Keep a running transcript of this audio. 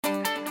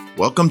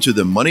Welcome to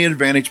the Money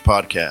Advantage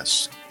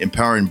Podcast,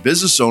 empowering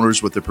business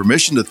owners with the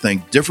permission to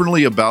think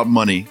differently about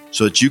money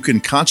so that you can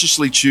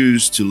consciously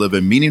choose to live a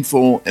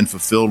meaningful and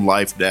fulfilled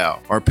life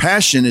now. Our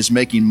passion is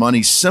making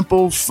money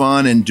simple,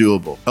 fun, and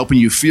doable, helping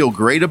you feel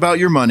great about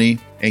your money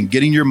and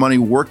getting your money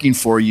working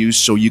for you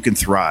so you can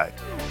thrive.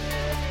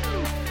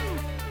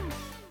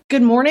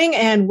 Good morning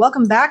and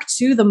welcome back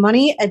to the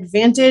Money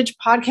Advantage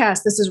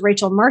Podcast. This is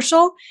Rachel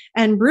Marshall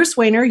and Bruce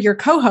Wayner, your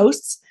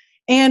co-hosts.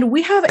 And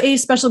we have a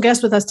special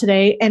guest with us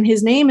today, and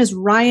his name is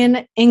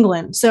Ryan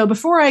Englin. So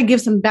before I give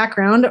some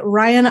background,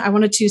 Ryan, I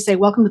wanted to say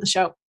welcome to the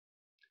show.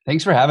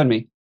 Thanks for having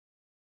me.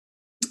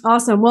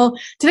 Awesome. Well,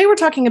 today we're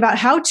talking about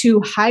how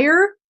to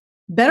hire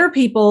better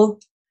people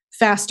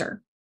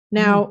faster.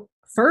 Now,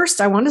 first,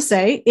 I want to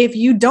say, if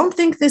you don't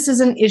think this is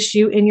an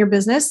issue in your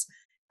business,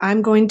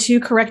 I'm going to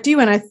correct you,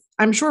 and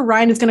I'm sure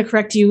Ryan is going to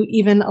correct you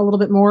even a little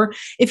bit more.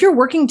 If you're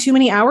working too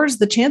many hours,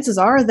 the chances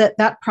are that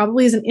that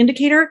probably is an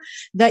indicator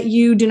that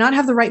you do not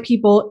have the right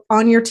people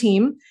on your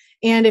team.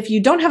 And if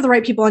you don't have the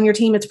right people on your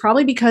team, it's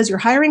probably because your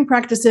hiring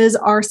practices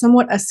are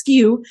somewhat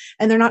askew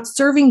and they're not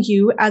serving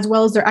you as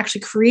well as they're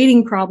actually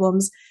creating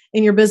problems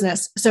in your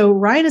business. So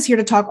Ryan is here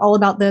to talk all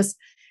about this.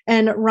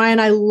 And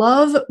Ryan, I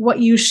love what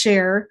you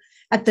share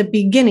at the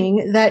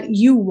beginning, that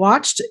you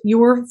watched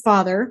your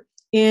father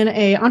in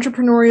an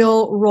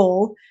entrepreneurial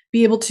role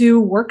be able to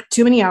work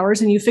too many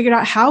hours, and you figured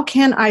out, how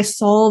can I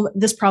solve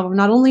this problem,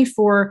 not only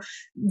for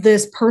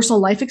this personal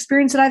life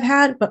experience that I've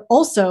had, but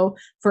also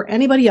for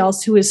anybody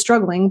else who is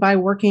struggling by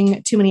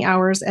working too many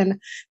hours.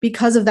 And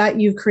because of that,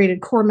 you've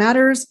created Core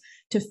Matters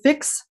to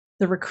fix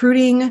the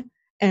recruiting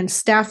and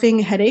staffing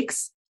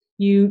headaches.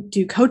 You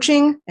do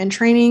coaching and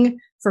training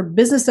for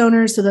business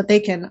owners so that they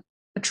can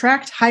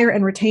attract, hire,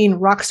 and retain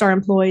rockstar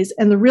employees.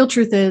 And the real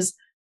truth is,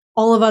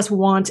 all of us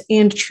want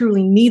and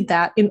truly need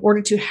that in order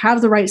to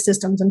have the right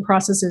systems and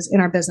processes in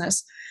our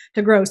business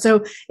to grow.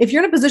 So if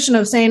you're in a position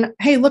of saying,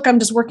 hey, look, I'm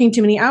just working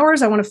too many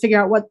hours, I want to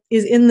figure out what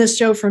is in this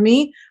show for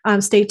me,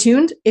 stay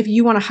tuned. If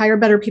you want to hire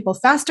better people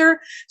faster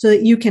so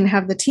that you can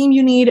have the team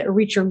you need,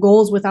 reach your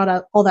goals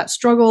without all that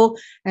struggle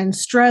and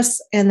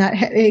stress and that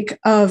headache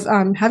of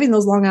having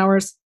those long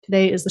hours,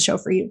 today is the show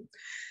for you.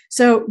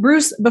 So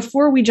Bruce,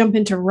 before we jump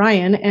into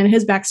Ryan and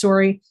his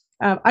backstory,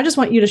 I just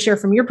want you to share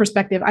from your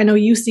perspective. I know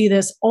you see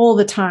this all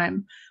the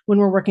time when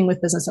we're working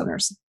with business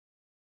owners.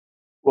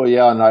 Well,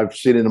 yeah, and I've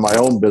seen it in my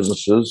own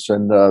businesses,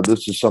 and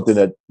this is something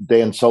that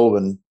Dan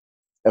Sullivan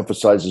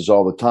emphasizes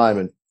all the time.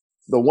 And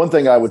the one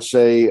thing I would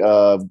say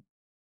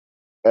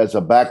as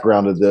a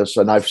background of this,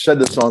 and I've said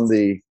this on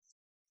the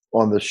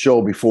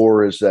show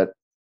before, is that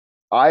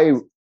I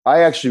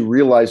actually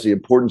realized the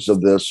importance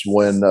of this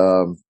when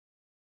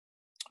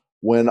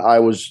I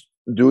was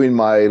doing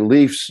my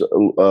leaf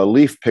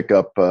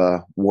pickup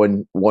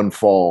one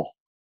fall,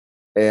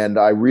 and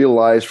I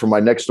realized from my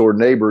next door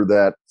neighbor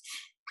that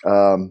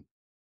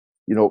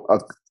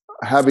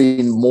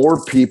having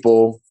more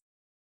people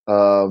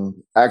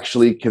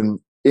actually can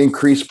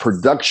increase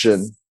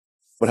production,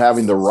 but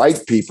having the right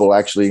people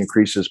actually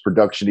increases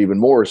production even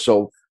more.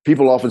 So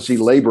people often see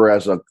labor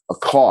as a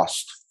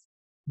cost,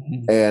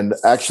 and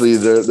actually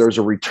there's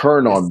a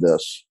return on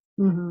this.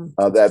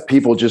 That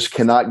people just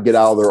cannot get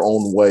out of their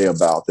own way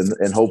about.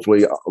 And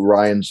hopefully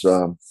Ryan's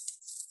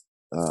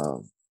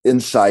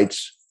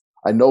insights,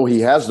 I know he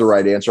has the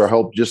right answer. I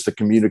hope just the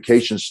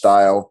communication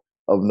style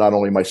of not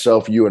only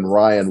myself, you, and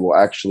Ryan will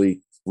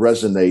actually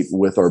resonate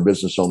with our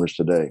business owners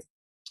today.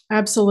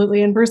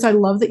 Absolutely. And Bruce, I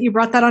love that you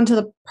brought that onto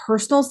the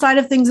personal side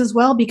of things as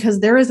well,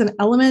 because there is an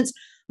element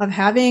of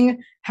having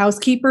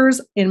housekeepers,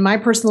 in my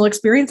personal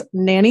experience,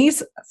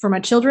 nannies for my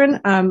children.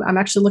 I'm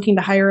actually looking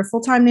to hire a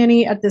full-time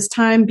nanny at this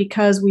time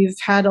because we've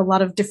had a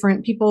lot of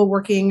different people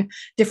working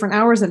different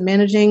hours, and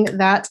managing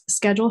that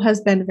schedule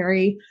has been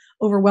very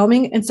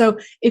overwhelming. And so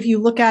if you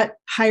look at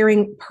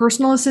hiring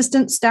personal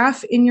assistant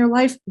staff in your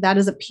life, that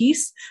is a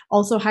piece.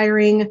 Also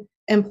hiring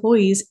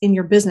employees in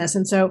your business.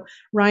 And so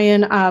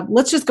Ryan,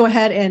 let's just go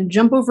ahead and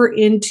jump over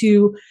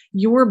into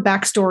your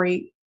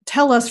backstory.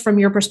 Tell us from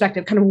your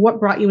perspective, kind of what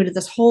brought you into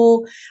this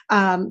whole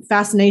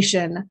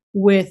fascination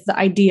with the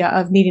idea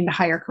of needing to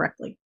hire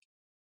correctly.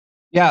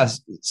 Yeah.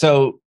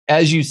 So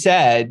as you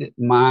said,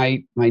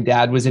 my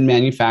dad was in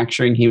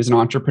manufacturing. He was an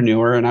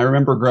entrepreneur. And I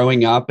remember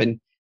growing up and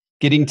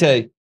getting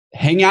to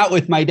hang out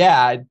with my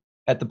dad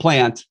at the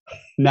plant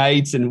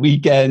nights and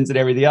weekends and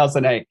everything else.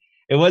 And it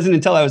wasn't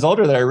until I was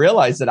older that I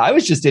realized that I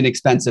was just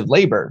inexpensive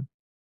labor.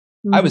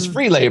 I was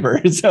free labor.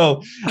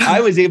 So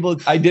I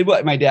did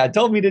what my dad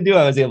told me to do.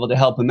 I was able to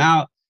help him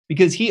out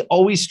because he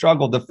always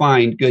struggled to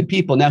find good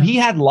people. Now, he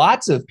had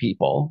lots of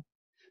people,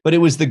 but it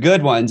was the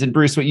good ones. And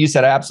Bruce, what you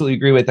said, I absolutely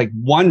agree with. Like,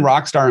 one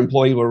rock star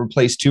employee will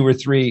replace 2 or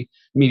 3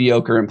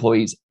 mediocre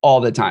employees all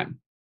the time.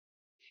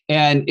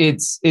 And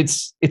it's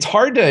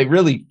hard to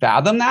really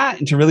fathom that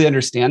and to really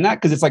understand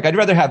that, because it's like, I'd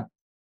rather have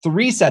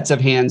 3 sets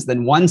of hands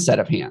than 1 set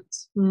of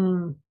hands.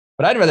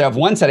 But I'd rather have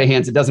 1 set of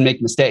hands that doesn't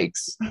make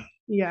mistakes.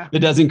 Yeah. That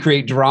doesn't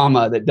create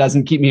drama, that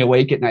doesn't keep me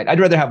awake at night. I'd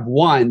rather have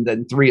 1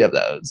 than 3 of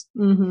those.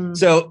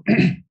 So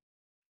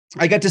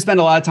I got to spend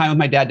a lot of time with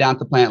my dad down at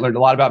the plant, learned a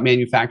lot about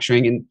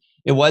manufacturing. And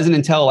it wasn't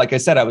until, like I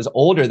said, I was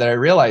older that I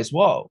realized,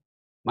 whoa,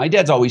 my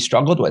dad's always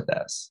struggled with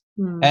this.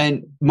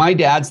 And my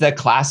dad's that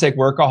classic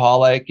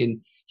workaholic.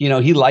 And,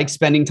 he likes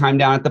spending time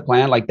down at the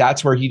plant. Like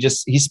that's where he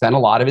spent a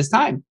lot of his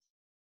time.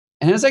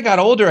 And as I got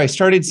older, I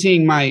started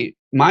seeing my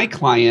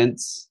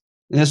clients,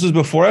 and this was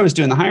before I was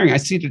doing the hiring. I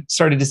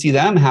started to see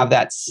them have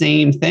that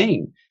same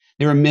thing.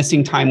 They were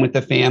missing time with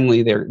the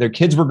family. Their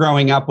kids were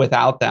growing up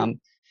without them.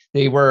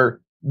 They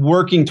were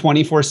working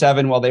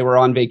 24/7 while they were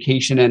on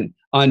vacation and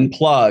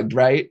unplugged,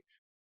 right?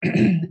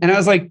 And I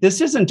was like,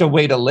 this isn't a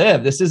way to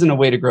live. This isn't a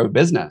way to grow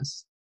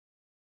business.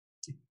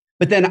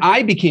 But then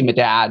I became a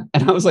dad,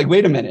 and I was like,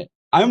 wait a minute,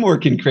 I'm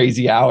working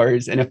crazy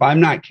hours. And if I'm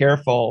not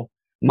careful,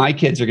 my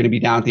kids are going to be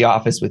down at the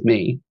office with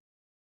me.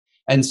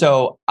 And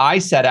so I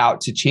set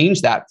out to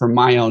change that for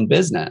my own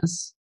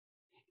business.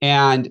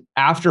 And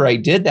after I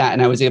did that,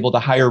 and I was able to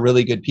hire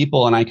really good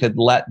people and I could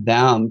let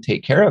them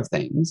take care of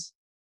things,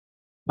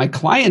 my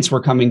clients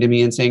were coming to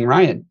me and saying,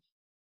 Ryan,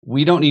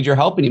 we don't need your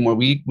help anymore.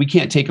 We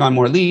can't take on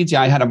more leads.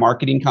 Yeah, I had a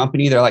marketing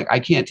company. They're like, I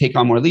can't take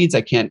on more leads.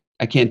 I can't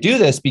do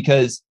this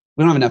because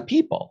we don't have enough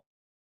people.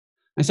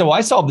 I said, well,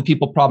 I solved the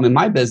people problem in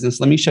my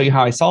business. Let me show you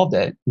how I solved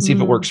it and see if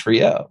it works for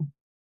you.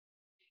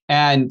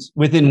 And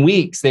within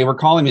weeks, they were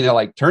calling me. They're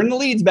like, turn the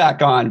leads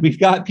back on. We've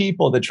got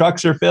people. The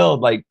trucks are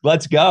filled. Like,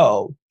 let's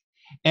go.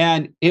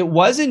 And it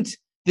wasn't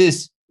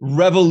this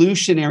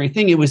revolutionary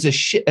thing. It was a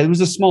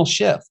small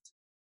shift.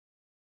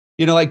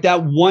 Like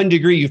that 1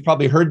 degree, you've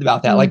probably heard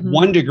about that. Like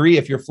 1 degree,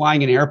 if you're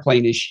flying an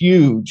airplane, is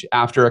huge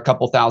after a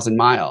couple thousand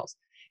miles.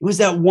 It was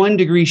that 1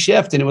 degree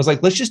shift. And it was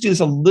like, let's just do this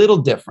a little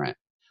different.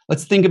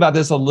 Let's think about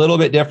this a little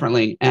bit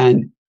differently.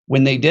 And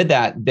when they did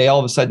that, they all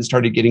of a sudden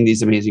started getting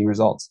these amazing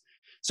results.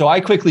 So I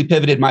quickly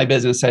pivoted my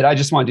business, said, I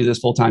just want to do this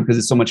full time because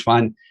it's so much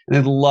fun. And I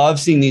love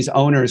seeing these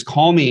owners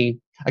call me.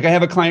 Like I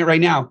have a client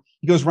right now.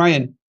 He goes,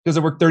 Ryan, because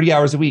I work 30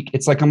 hours a week.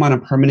 It's like I'm on a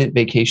permanent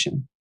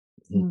vacation.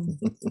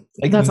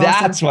 Like that's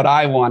awesome. What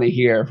I want to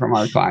hear from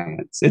our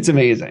clients. It's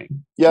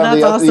amazing. Yeah,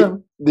 that's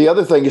awesome. The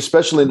other thing,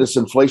 especially in this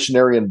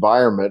inflationary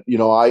environment,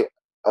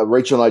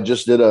 Rachel and I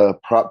just did a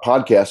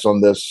podcast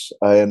on this,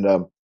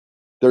 and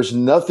there's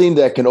nothing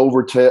that can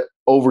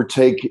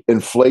overtake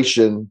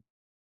inflation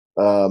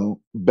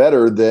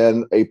better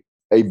than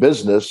a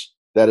business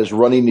that is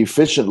running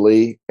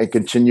efficiently and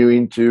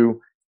continuing to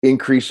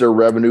increase their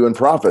revenue and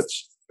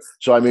profits.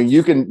 So, I mean,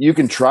 you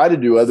can try to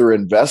do other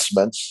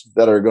investments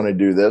that are going to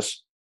do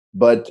this,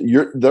 but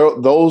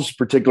those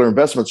particular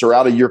investments are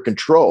out of your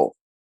control.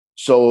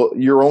 So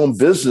your own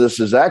business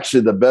is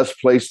actually the best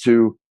place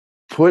to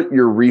put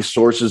your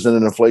resources in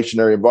an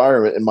inflationary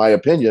environment, in my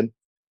opinion,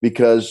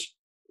 because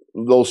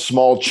those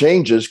small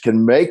changes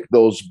can make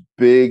those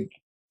big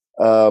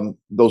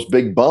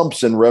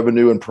bumps in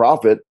revenue and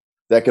profit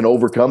that can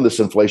overcome this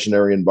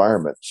inflationary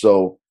environment.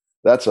 So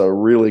that's a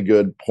really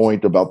good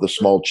point about the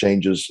small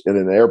changes in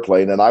an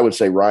airplane. And I would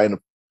say, Ryan,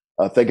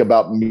 think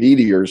about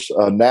meteors.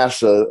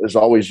 NASA is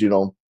always,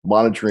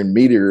 monitoring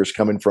meteors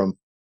coming from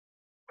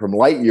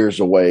light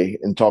years away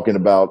and talking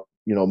about,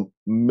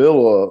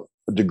 milli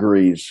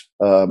degrees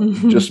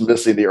just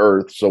missing the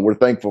Earth. So we're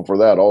thankful for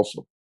that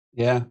also.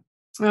 Yeah.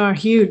 Oh,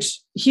 huge.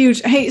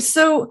 Hey,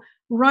 so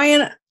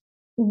Ryan,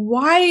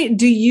 why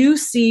do you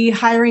see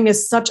hiring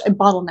as such a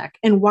bottleneck,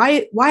 and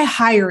why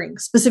hiring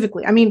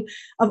specifically? I mean,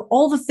 of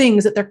all the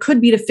things that there could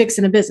be to fix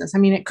in a business, I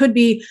mean, it could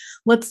be,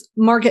 let's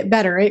market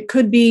better. It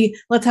could be,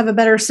 let's have a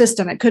better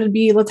system. It could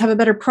be, let's have a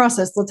better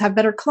process. Let's have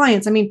better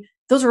clients. I mean,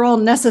 those are all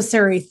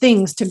necessary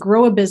things to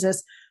grow a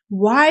business.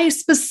 Why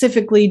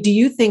specifically do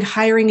you think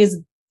hiring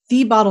is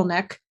the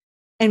bottleneck,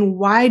 and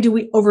why do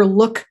we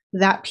overlook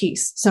that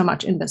piece so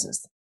much in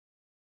business?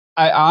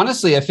 I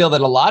feel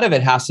that a lot of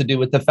it has to do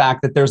with the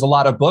fact that there's a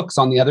lot of books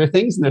on the other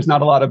things, and there's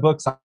not a lot of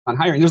books on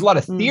hiring. There's a lot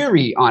of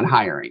theory on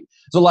hiring.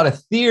 There's a lot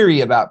of theory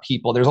about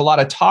people. There's a lot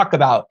of talk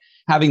about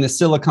having the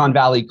Silicon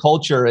Valley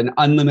culture and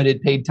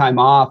unlimited paid time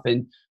off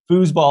and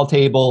foosball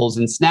tables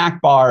and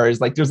snack bars.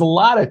 Like there's a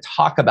lot of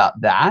talk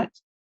about that.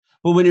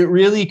 But when it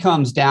really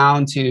comes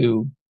down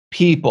to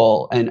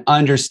people and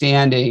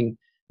understanding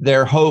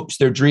their hopes,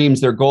 their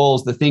dreams, their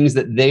goals, the things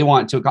that they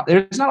want to accomplish,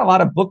 there's not a lot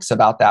of books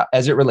about that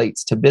as it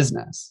relates to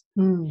business.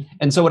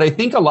 And so what I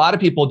think a lot of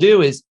people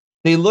do is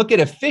they look at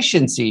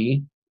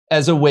efficiency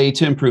as a way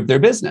to improve their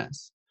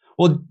business.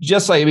 Well,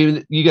 just like,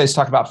 you guys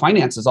talk about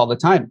finances all the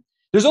time.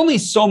 There's only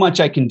so much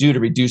I can do to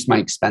reduce my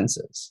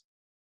expenses.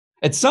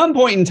 At some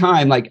point in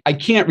time, like I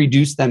can't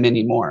reduce them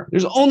anymore.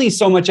 There's only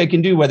so much I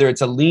can do, whether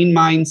it's a lean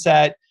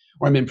mindset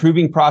or I'm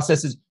improving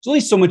processes. There's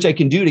only so much I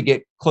can do to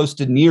get close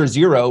to near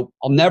zero.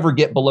 I'll never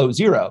get below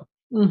zero.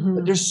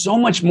 But there's so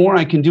much more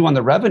I can do on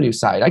the revenue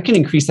side. I can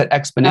increase that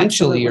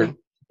exponentially or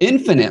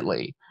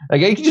infinitely.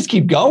 Like I can just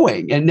keep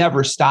going and it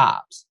never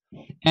stops.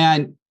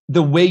 And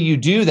the way you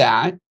do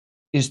that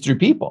is through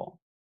people.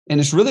 And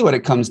it's really what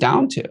it comes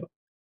down to.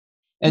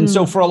 And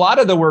so for a lot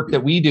of the work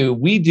that we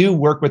do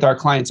work with our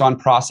clients on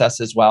process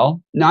as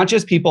well, not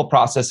just people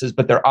processes,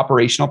 but their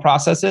operational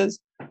processes.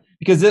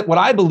 Because what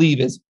I believe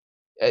is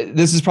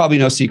this is probably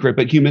no secret,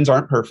 but humans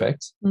aren't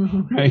perfect,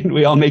 right?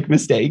 We all make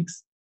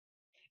mistakes.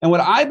 And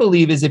what I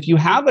believe is if you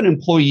have an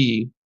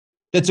employee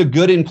that's a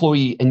good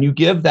employee and you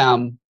give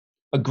them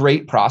a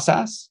great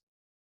process,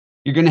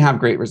 you're going to have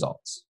great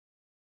results.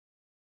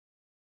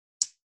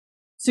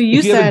 So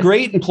if you have a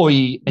great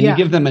employee and you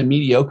give them a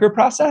mediocre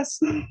process,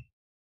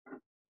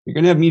 you're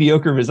going to have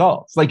mediocre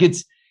results. Like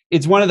it's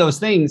one of those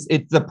things.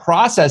 The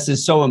process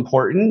is so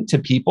important to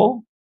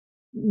people.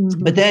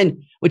 But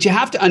then what you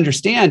have to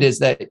understand is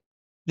that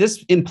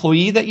this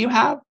employee that you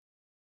have,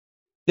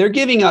 they're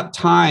giving up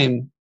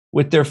time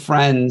with their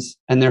friends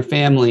and their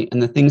family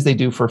and the things they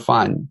do for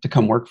fun to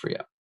come work for you.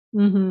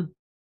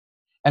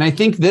 And I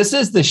think this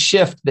is the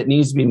shift that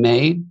needs to be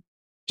made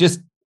just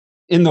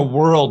in the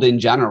world in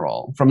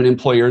general, from an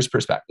employer's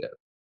perspective.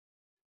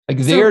 Like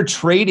they're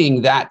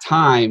trading that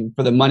time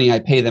for the money I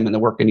pay them and the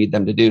work I need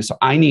them to do. So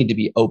I need to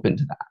be open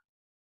to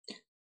that.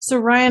 So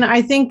Ryan,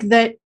 I think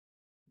that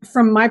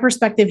from my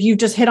perspective, you've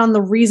just hit on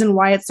the reason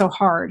why it's so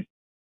hard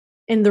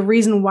and the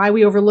reason why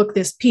we overlook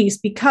this piece,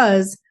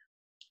 because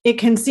it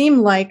can seem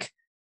like,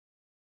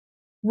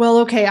 well,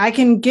 okay, I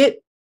can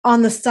get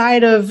on the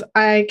side of,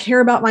 I care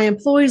about my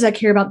employees, I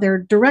care about their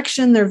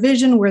direction, their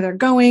vision, where they're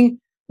going.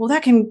 Well,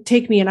 that can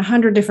take me in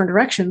 100 different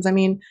directions. I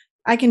mean,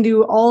 I can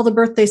do all the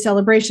birthday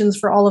celebrations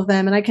for all of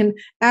them, and I can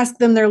ask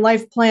them their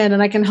life plan,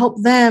 and I can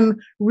help them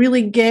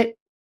really get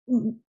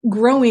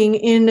growing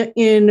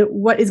in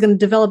what is going to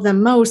develop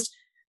them most.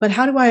 But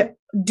how do I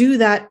do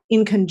that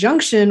in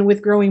conjunction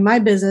with growing my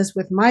business,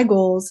 with my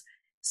goals?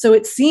 So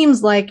it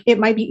seems like it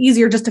might be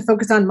easier just to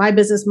focus on my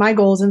business, my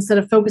goals, instead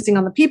of focusing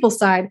on the people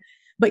side.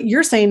 But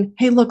you're saying,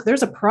 hey, look,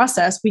 there's a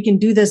process. We can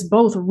do this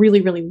both really,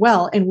 really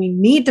well. And we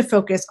need to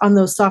focus on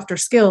those softer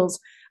skills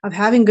of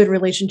having good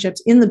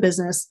relationships in the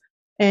business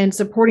and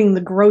supporting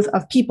the growth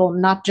of people,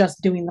 not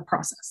just doing the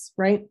process,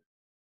 right?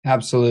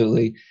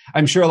 Absolutely.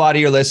 I'm sure a lot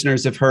of your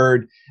listeners have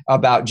heard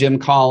about Jim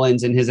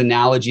Collins and his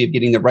analogy of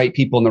getting the right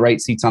people in the right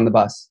seats on the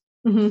bus.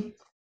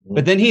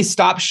 But then he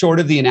stopped short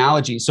of the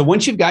analogy. So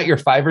once you've got your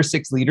 5 or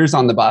 6 leaders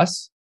on the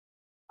bus,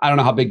 I don't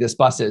know how big this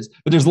bus is,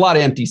 but there's a lot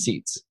of empty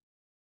seats.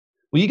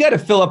 Well, you got to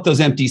fill up those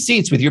empty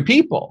seats with your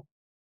people.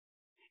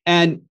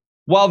 And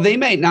while they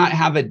may not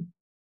have a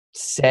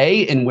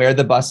say in where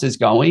the bus is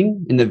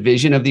going, in the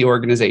vision of the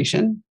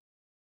organization,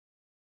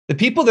 the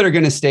people that are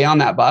going to stay on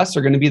that bus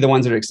are going to be the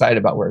ones that are excited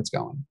about where it's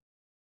going.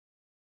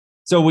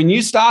 So when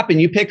you stop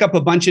and you pick up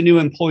a bunch of new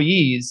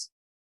employees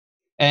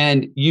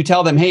and you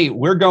tell them, hey,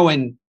 we're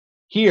going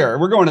here,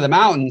 we're going to the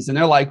mountains. And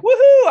they're like,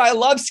 woohoo, I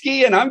love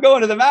skiing. I'm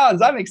going to the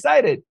mountains. I'm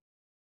excited.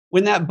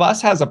 When that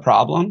bus has a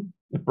problem,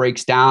 it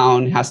breaks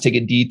down, has to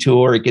take a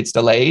detour, it gets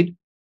delayed,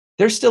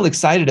 they're still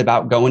excited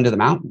about going to the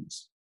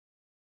mountains.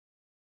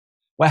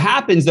 What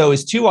happens though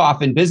is too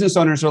often business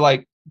owners are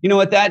like, you know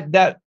what,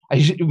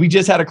 we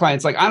just had a client,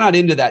 it's like, I'm not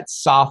into that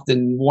soft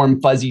and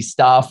warm, fuzzy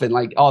stuff and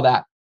like all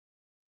that.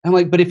 I'm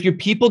like, but if your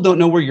people don't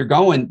know where you're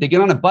going, they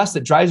get on a bus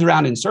that drives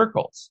around in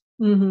circles.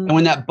 And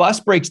when that bus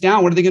breaks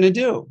down, what are they going to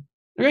do?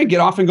 They're going to get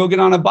off and go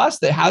get on a bus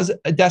that has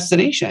a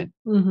destination.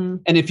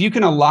 And if you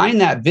can align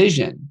that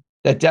vision,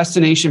 that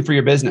destination for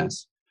your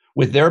business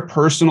with their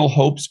personal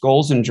hopes,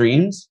 goals, and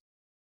dreams,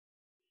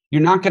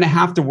 you're not going to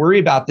have to worry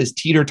about this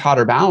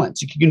teeter-totter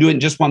balance. You can do it in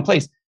just one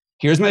place.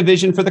 Here's my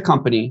vision for the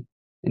company,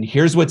 and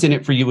here's what's in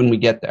it for you when we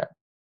get there.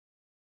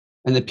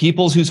 And the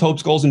people whose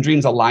hopes, goals, and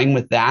dreams align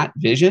with that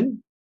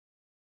vision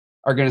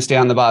are going to stay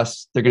on the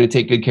bus. They're going to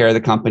take good care of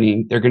the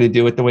company. They're going to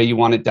do it the way you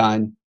want it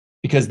done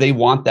because they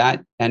want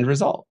that end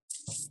result.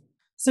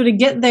 So to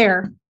get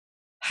there,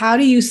 how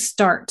do you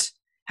start?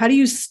 How do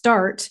you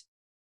start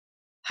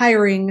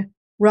hiring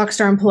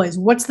rockstar employees?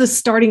 What's the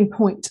starting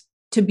point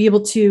to be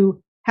able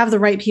to have the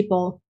right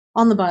people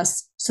on the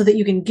bus so that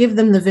you can give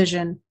them the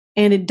vision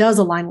and it does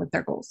align with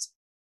their goals?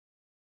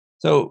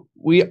 So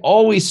we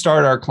always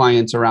start our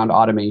clients around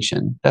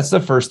automation. That's the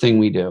first thing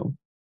we do.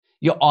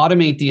 You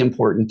automate the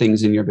important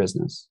things in your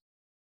business.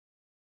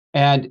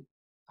 And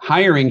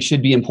hiring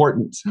should be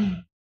important.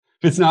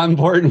 If it's not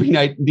important, we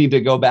need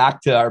to go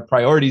back to our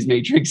priorities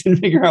matrix and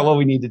figure out what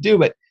we need to do.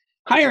 But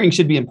hiring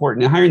should be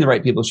important, and hiring the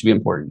right people should be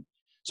important.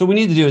 So what we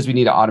need to do is we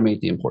need to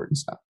automate the important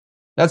stuff.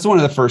 That's one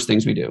of the first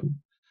things we do.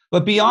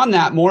 But beyond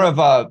that, more of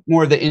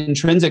the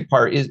intrinsic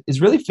part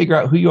is really figure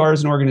out who you are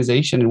as an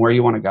organization and where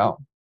you want to go.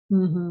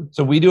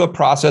 So we do a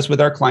process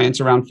with our clients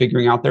around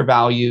figuring out their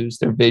values,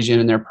 their vision,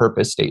 and their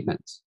purpose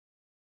statements.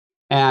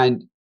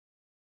 And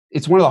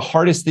it's one of the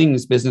hardest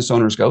things business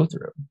owners go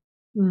through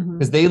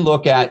because they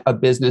look at a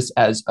business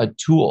as a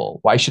tool.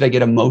 Why should I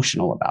get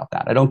emotional about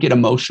that? I don't get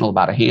emotional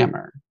about a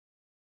hammer.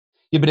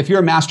 Yeah, but if you're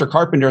a master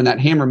carpenter and that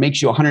hammer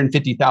makes you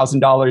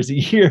 $150,000 a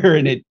year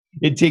and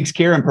it takes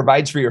care and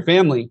provides for your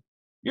family,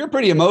 you're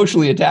pretty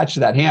emotionally attached to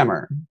that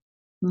hammer.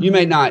 You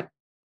may not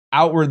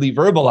outwardly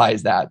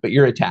verbalize that, but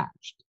you're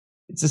attached.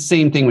 It's the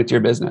same thing with your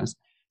business.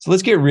 So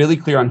let's get really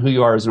clear on who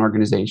you are as an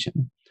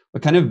organization,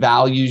 what kind of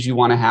values you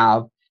want to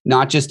have,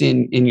 not just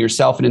in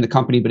yourself and in the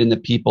company, but in the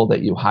people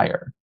that you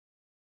hire.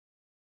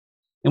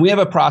 And we have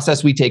a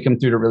process we take them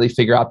through to really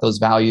figure out those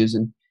values.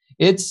 And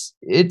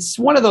it's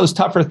one of those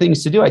tougher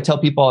things to do. I tell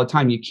people all the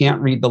time, you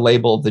can't read the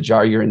label of the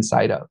jar you're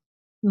inside of.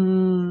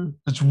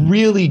 It's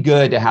really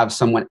good to have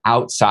someone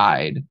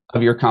outside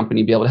of your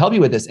company be able to help you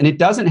with this. And it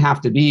doesn't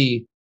have to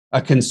be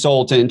a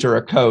consultant or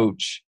a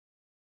coach.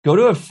 Go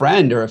to a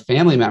friend or a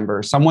family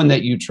member, someone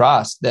that you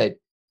trust that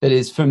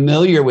is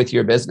familiar with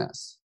your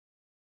business.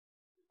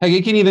 Like,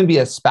 it can even be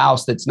a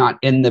spouse that's not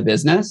in the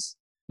business.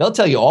 They'll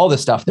tell you all the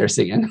stuff they're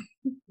seeing.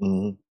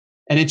 And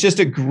it's just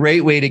a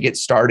great way to get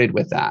started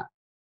with that.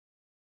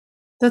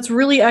 That's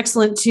really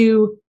excellent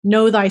to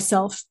know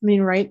thyself. I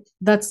mean, right?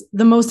 That's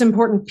the most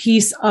important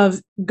piece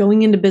of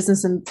going into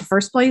business in the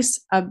first place,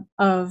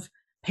 of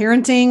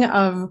parenting,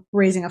 of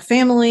raising a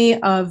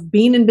family, of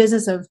being in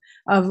business, of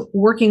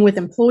working with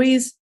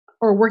employees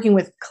or working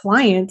with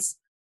clients.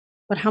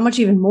 But how much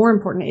even more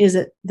important is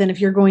it than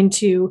if you're going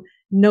to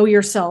know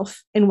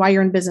yourself and why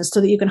you're in business so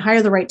that you can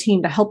hire the right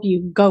team to help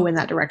you go in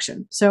that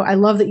direction? So I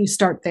love that you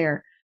start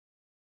there.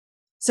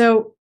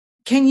 So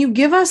can you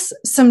give us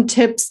some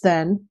tips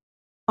then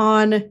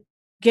on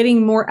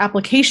getting more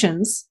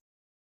applications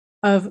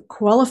of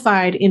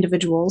qualified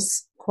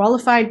individuals,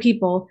 qualified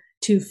people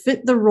to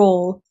fit the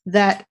role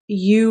that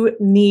you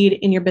need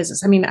in your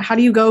business? I mean, how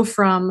do you go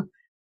from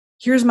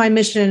here's my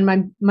mission,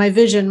 my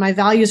vision, my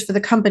values for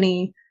the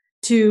company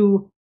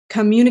to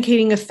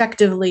communicating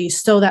effectively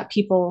so that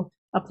people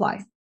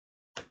apply?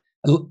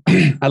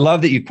 I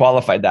love that you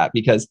qualified that,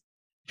 because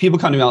people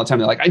come to me all the time.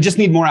 They're like, I just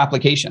need more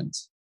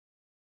applications.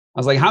 I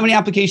was like, how many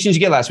applications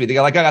did you get last week? They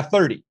go like, I got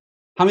 30.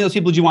 How many of those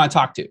people do you want to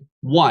talk to?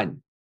 1.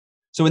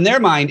 So in their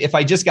mind, if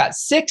I just got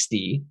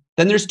 60,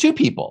 then there's 2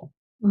 people.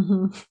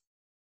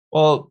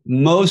 Well,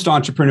 most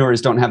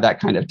entrepreneurs don't have that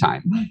kind of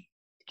time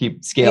to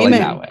keep scaling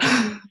that way.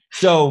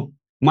 So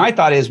my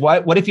thought is,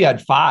 what if you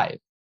had 5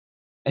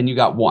 and you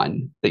got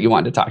 1 that you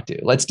wanted to talk to?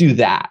 Let's do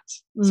that.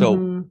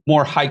 So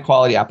more high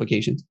quality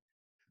applications.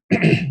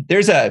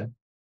 There's a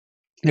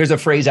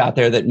phrase out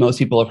there that most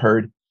people have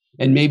heard,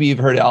 and maybe you've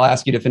heard it. I'll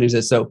ask you to finish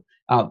this. So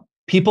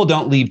people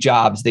don't leave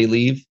jobs, they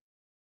leave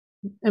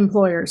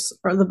employers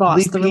or the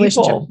boss, the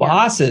relationship.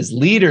 Bosses,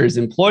 leaders,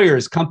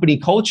 employers, company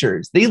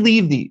cultures. They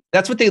leave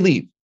that's what they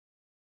leave.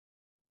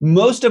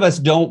 Most of us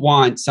don't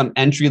want some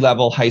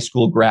entry-level high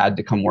school grad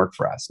to come work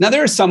for us. Now,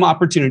 there are some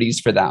opportunities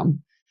for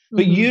them,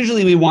 but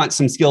usually we want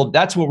some skilled.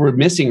 That's what we're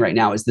missing right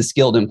now, is the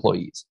skilled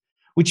employees,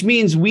 which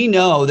means we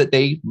know that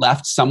they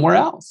left somewhere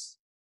else.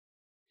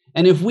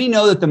 And if we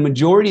know that the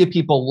majority of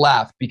people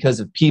left because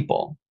of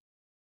people,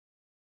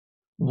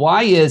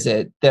 why is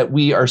it that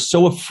we are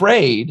so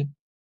afraid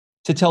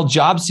to tell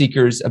job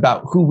seekers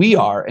about who we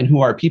are and who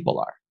our people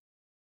are?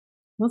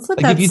 Let's let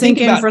that sink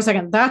in for a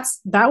second.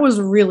 That was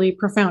really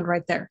profound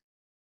right there.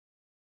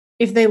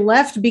 If they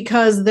left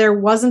because there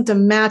wasn't a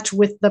match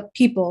with the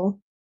people,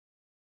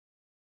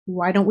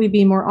 why don't we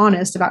be more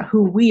honest about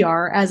who we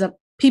are as a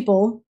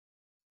people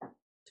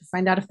to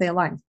find out if they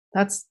align?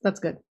 That's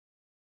good.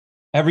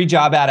 Every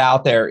job ad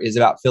out there is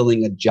about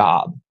filling a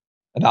job,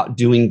 about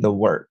doing the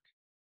work.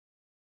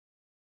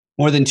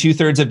 More than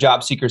 2/3 of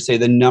job seekers say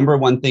the number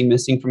one thing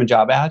missing from a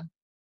job ad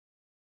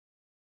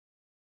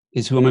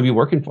is who I'm going to be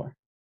working for.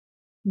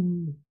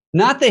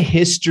 Not the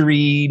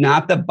history,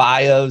 not the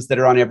bios that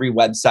are on every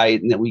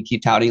website and that we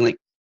keep touting. Like,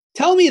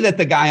 tell me that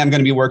the guy I'm going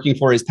to be working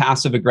for is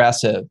passive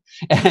aggressive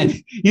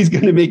and he's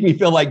going to make me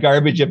feel like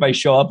garbage if I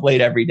show up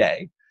late every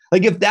day.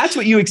 Like, if that's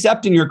what you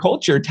accept in your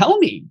culture, tell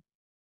me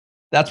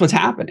that's what's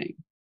happening.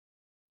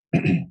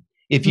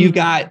 If you've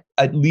got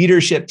a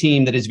leadership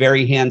team that is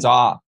very hands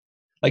off,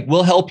 like,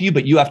 we'll help you,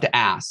 but you have to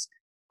ask.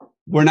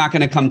 We're not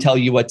going to come tell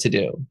you what to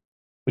do,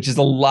 which is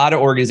a lot of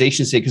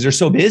organizations say because they're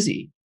so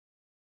busy.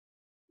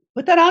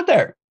 Put that out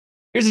there.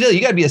 Here's the deal.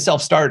 You got to be a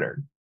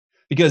self-starter,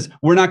 because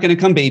we're not going to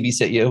come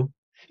babysit you.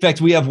 In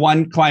fact, we have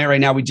one client right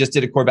now. We just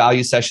did a core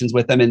value sessions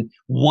with them, and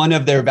one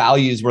of their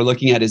values we're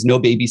looking at is no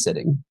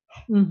babysitting.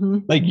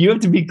 Like, you have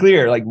to be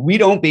clear. Like, we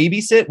don't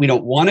babysit. We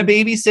don't want to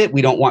babysit.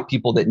 We don't want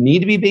people that need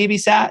to be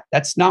babysat.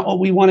 That's not what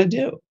we want to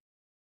do.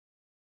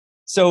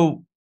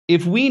 So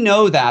if we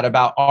know that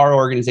about our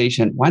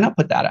organization, why not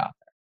put that out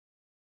there?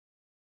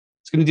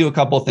 It's going to do a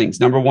couple of things.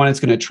 Number one, it's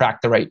going to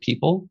attract the right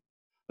people.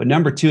 But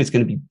number two, it's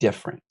going to be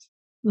different.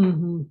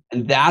 And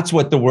that's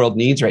what the world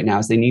needs right now,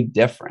 is they need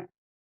different.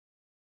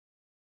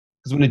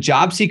 Because when a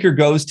job seeker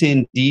goes to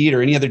Indeed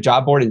or any other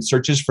job board and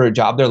searches for a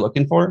job they're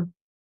looking for,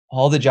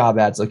 all the job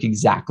ads look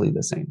exactly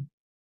the same.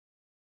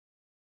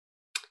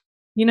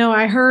 You know,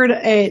 I heard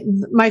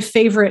my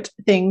favorite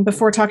thing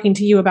before talking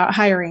to you about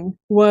hiring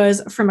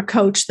was from a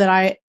coach that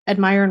I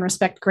admire and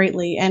respect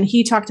greatly. And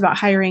he talked about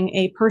hiring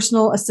a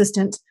personal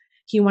assistant.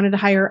 He wanted to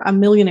hire a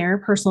millionaire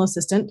personal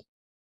assistant.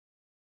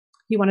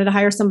 He wanted to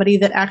hire somebody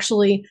that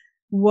actually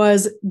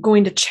was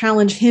going to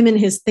challenge him in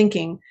his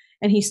thinking.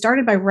 And he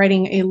started by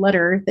writing a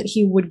letter that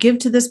he would give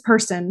to this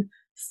person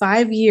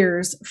 5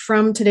 years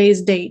from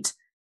today's date,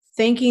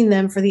 thanking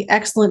them for the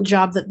excellent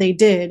job that they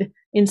did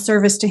in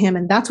service to him.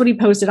 And that's what he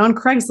posted on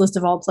Craigslist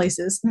of all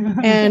places.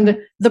 And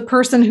the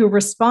person who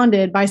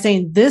responded by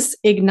saying, this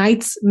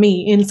ignites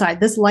me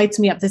inside. This lights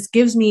me up. This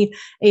gives me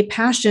a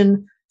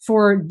passion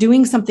for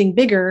doing something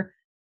bigger.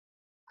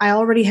 I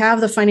already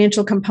have the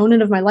financial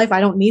component of my life. I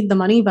don't need the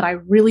money, but I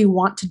really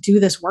want to do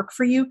this work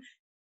for you.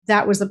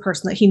 That was the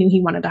person that he knew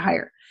he wanted to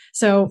hire.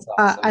 So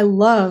awesome. I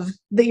love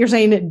that you're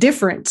saying it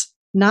different,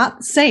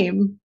 not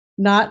same,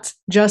 not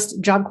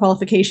just job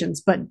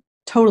qualifications, but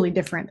totally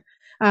different.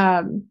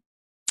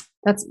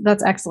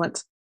 That's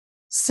excellent.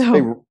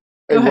 So,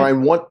 hey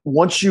Ryan,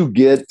 once you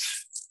get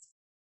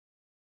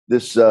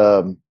this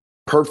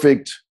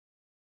perfect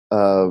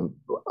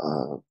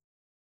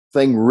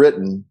thing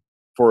written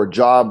for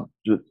job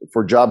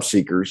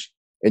seekers,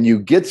 and you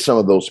get some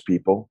of those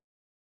people,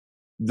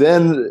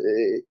 then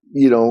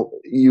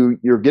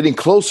you're getting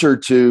closer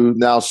to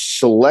now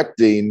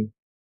selecting.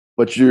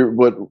 But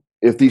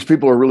if these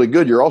people are really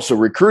good, you're also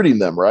recruiting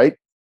them, right?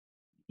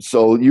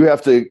 So you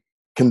have to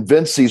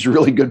convince these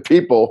really good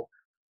people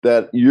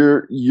that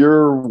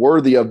you're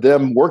worthy of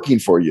them working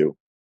for you,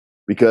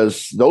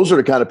 because those are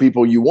the kind of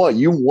people you want.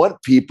 You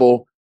want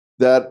people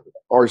that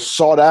are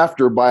sought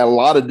after by a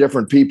lot of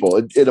different people.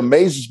 It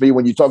amazes me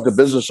when you talk to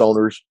business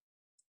owners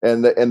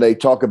and they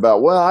talk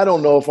about, well, I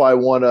don't know if I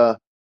want to,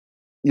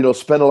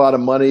 spend a lot of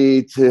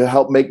money to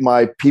help make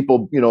my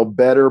people,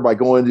 better by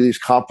going to these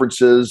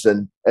conferences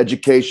and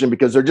education,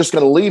 because they're just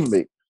going to leave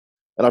me.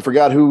 And I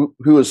forgot who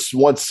has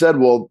once said,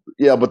 well,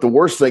 yeah, but the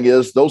worst thing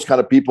is those kind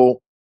of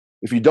people,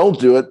 if you don't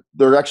do it,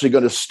 they're actually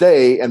going to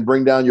stay and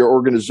bring down your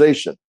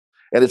organization.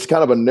 And it's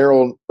kind of a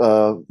narrow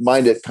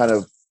minded kind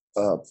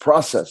of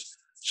process.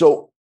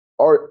 So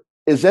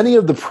is any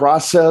of the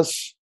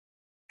process,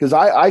 because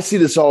I see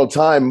this all the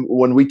time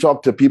when we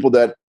talk to people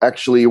that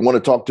actually want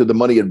to talk to the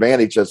Money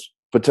Advantage as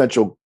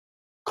potential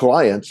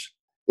clients,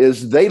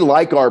 is they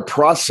like our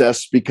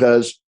process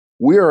because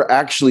we are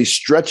actually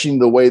stretching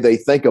the way they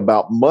think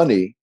about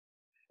money.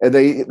 And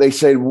they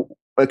say,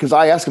 because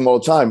I ask them all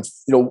the time,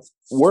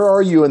 where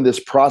are you in this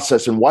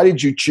process and why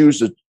did you choose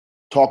to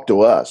talk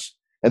to us?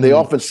 And they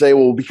often say,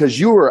 well, because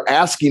you were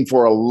asking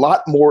for a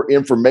lot more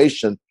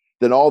information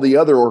than all the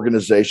other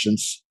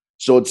organizations.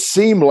 So it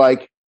seemed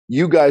like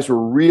you guys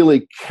were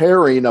really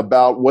caring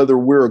about whether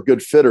we're a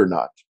good fit or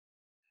not.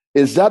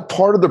 Is that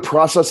part of the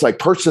process, like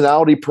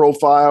personality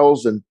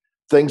profiles and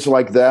things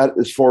like that,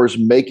 as far as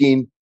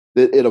making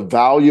it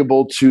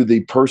valuable to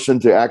the person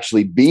to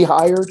actually be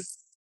hired?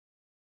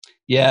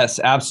 Yes,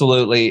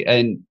 absolutely.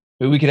 And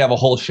we could have a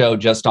whole show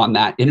just on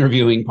that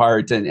interviewing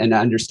part and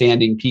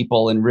understanding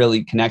people and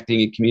really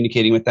connecting and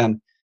communicating with them.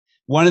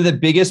 One of the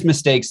biggest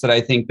mistakes that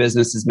I think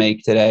businesses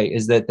make today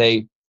is that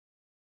they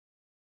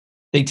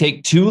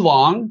take too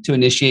long to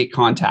initiate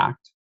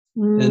contact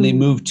and they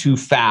move too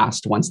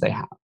fast once they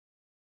have.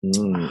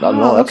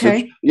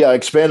 Okay.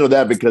 Expand on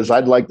that, because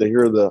I'd like to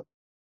hear the.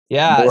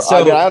 Yeah. More.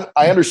 So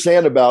I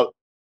understand about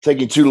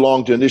taking too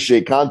long to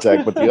initiate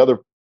contact, but the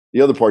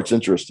other part's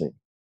interesting.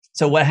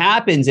 So what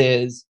happens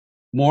is,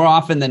 more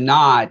often than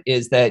not,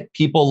 is that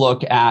people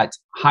look at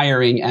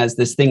hiring as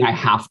this thing I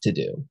have to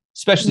do,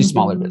 especially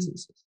smaller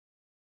businesses.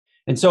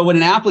 And so when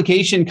an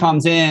application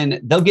comes in,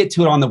 they'll get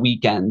to it on the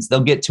weekends.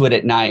 They'll get to it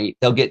at night.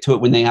 They'll get to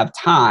it when they have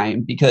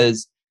time,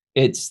 because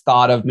it's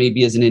thought of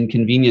maybe as an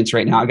inconvenience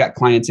right now. I got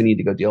clients I need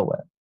to go deal with.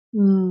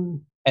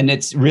 And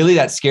it's really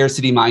that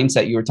scarcity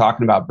mindset you were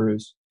talking about,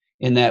 Bruce,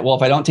 in that, well,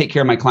 if I don't take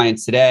care of my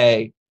clients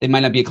today, they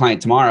might not be a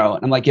client tomorrow.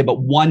 And I'm like, yeah,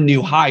 but one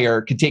new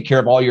hire could take care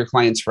of all your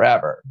clients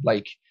forever.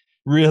 Like,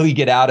 really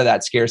get out of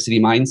that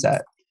scarcity mindset.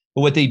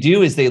 But what they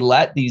do is they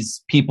let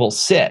these people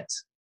sit.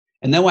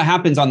 And then what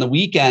happens on the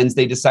weekends,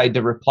 they decide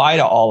to reply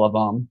to all of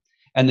them.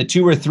 And the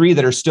 2 or 3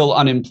 that are still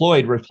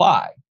unemployed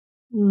reply.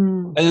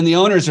 And then the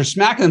owners are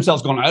smacking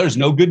themselves going, oh, there's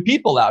no good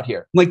people out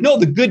here. I'm like, no,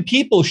 the good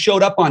people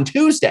showed up on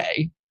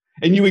Tuesday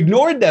and you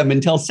ignored them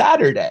until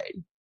Saturday.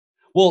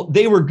 Well,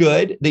 they were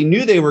good. They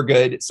knew they were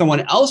good.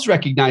 Someone else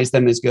recognized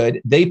them as good.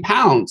 They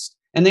pounced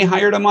and they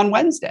hired them on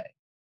Wednesday.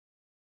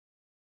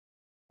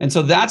 And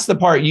so that's the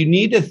part. You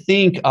need to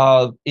think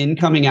of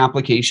incoming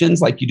applications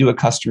like you do a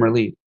customer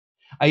lead.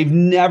 I've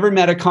never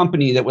met a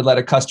company that would let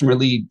a customer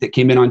lead that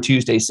came in on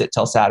Tuesday sit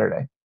till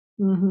Saturday,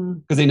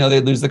 because they know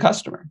they'd lose the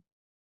customer.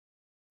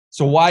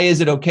 So why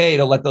is it okay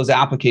to let those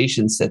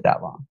applications sit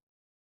that long?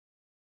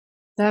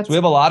 So we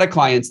have a lot of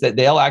clients that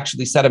they'll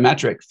actually set a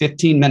metric,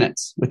 15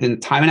 minutes. Within the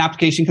time an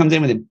application comes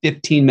in, within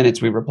 15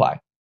 minutes, we reply. I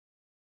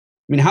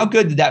mean, how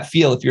good did that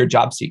feel if you're a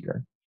job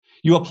seeker?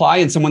 You apply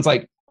and someone's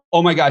like,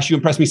 oh my gosh, you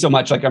impressed me so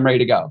much. Like, I'm ready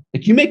to go.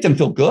 Like, you make them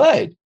feel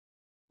good.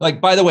 Like,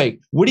 by the way,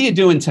 what are you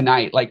doing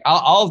tonight? Like,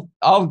 I'll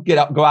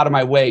go out of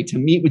my way to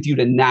meet with you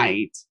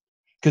tonight,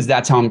 because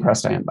that's how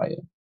impressed I am by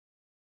you.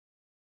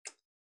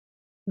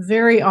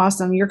 Very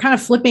awesome. You're kind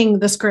of flipping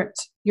the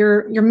script.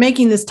 You're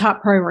making this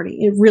top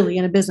priority, really,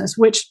 in a business,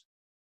 which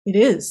it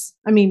is.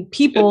 I mean,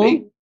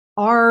 people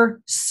are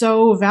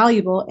so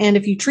valuable, and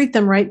if you treat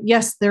them right,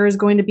 yes, there is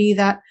going to be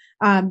that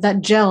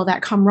gel,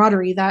 that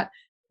camaraderie, that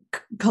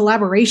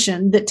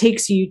collaboration that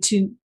takes you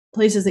to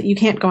places that you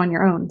can't go on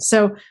your own.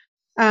 So,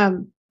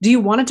 do you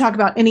want to talk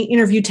about any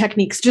interview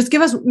techniques? Just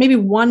give us maybe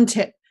one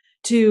tip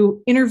to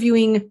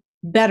interviewing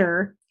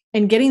better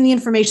and getting the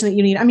information that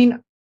you need. I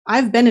mean,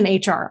 I've been in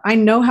HR. I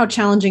know how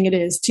challenging it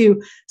is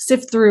to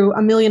sift through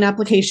a million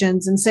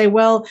applications and say,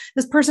 well,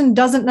 this person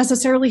doesn't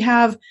necessarily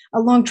have a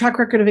long track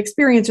record of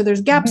experience, or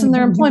there's gaps in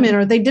their employment,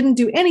 or they didn't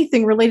do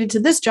anything related to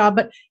this job.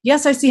 But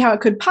yes, I see how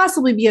it could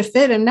possibly be a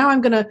fit. And now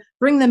I'm going to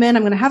bring them in.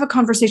 I'm going to have a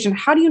conversation.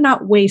 How do you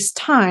not waste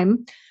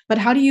time? But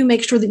how do you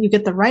make sure that you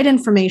get the right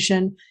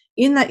information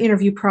in that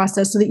interview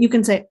process so that you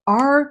can say,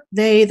 are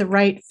they the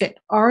right fit?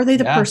 Are they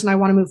the person I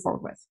want to move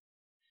forward with?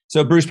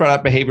 So Bruce brought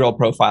up behavioral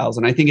profiles,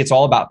 and I think it's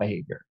all about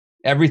behavior.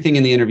 Everything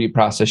in the interview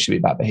process should be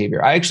about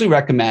behavior. I actually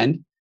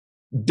recommend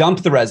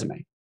dump the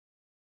resume.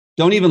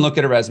 Don't even look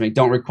at a resume.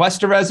 Don't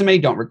request a resume.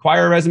 Don't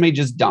require a resume.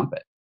 Just dump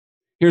it.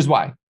 Here's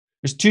why.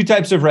 There's two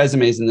types of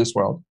resumes in this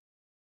world.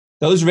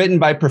 Those written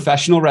by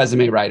professional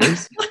resume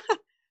writers.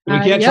 We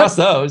can't trust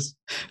those.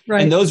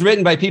 Right. And those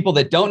written by people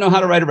that don't know how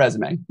to write a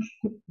resume.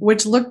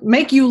 Which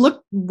make you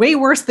look way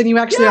worse than you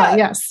actually are.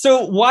 Yes.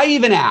 So why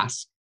even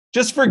ask?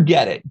 Just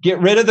forget it. Get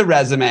rid of the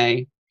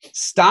resume.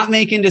 Stop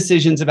making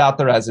decisions about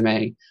the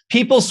resume.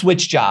 People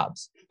switch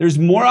jobs. There's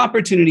more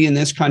opportunity in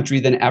this country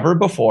than ever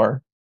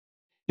before.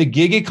 The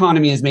gig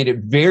economy has made it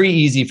very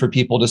easy for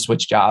people to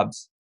switch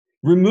jobs.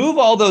 Remove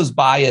all those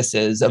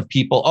biases of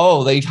people.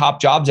 Oh, they hop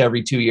jobs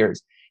every 2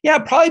 years. Yeah,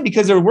 probably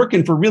because they're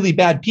working for really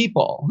bad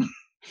people.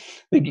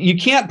 You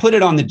can't put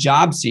it on the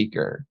job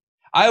seeker.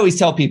 I always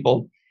tell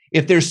people,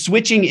 if they're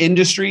switching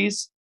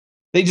industries,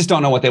 they just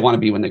don't know what they want to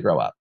be when they grow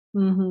up.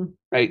 Mm-hmm.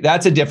 Right?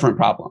 That's a different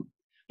problem.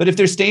 But if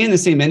they're staying in the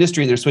same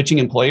industry and they're switching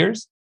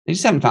employers, they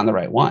just haven't found the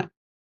right one.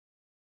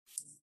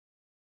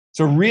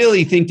 So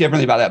really think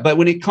differently about that. But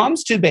when it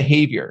comes to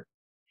behavior,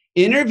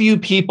 interview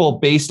people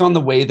based on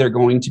the way they're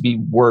going to be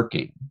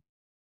working.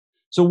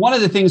 So one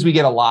of the things we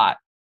get a lot,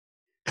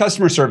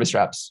 customer service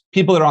reps,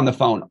 people that are on the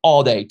phone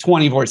all day,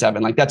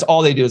 24/7, like that's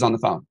all they do is on the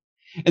phone.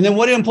 And then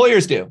what do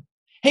employers do?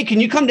 Hey, can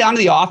you come down to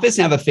the office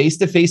and have a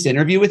face-to-face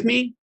interview with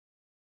me?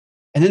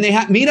 And then they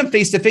meet them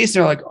face-to-face.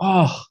 They're like,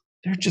 oh,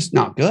 they're just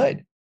not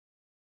good.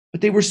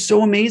 But they were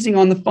so amazing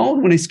on the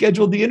phone when I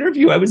scheduled the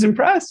interview. I was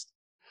impressed.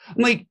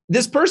 I'm like,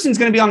 this person's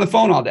going to be on the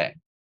phone all day.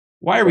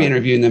 Why are we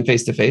interviewing them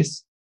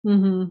face-to-face?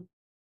 Mm-hmm.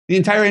 The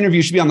entire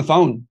interview should be on the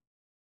phone.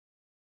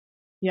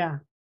 Yeah.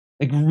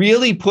 Like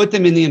really put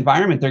them in the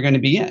environment they're going to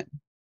be in.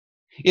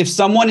 If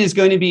someone is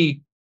going to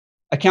be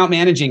account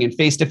managing and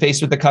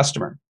face-to-face with the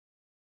customer,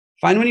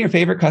 find one of your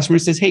favorite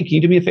customers, says, hey, can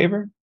you do me a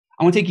favor?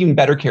 I want to take even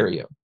better care of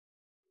you.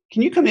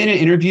 Can you come in and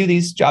interview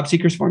these job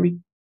seekers for me?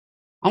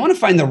 I want to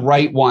find the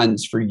right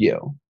ones for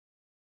you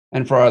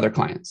and for our other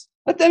clients.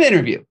 Let them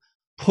interview.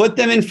 Put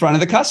them in front of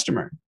the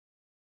customer.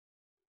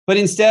 But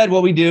instead,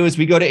 what we do is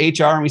we go to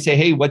HR and we say,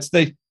 hey, what's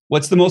the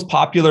most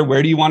popular,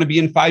 where do you want to be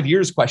in 5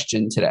 years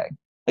question today?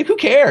 Like, who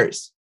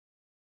cares?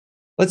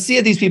 Let's see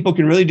if these people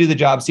can really do the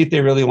job, see if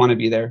they really want to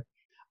be there.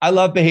 I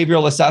love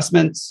behavioral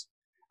assessments.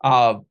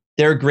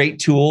 They're a great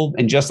tool.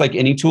 And just like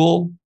any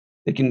tool,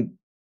 they can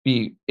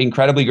be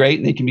incredibly great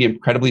and they can be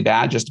incredibly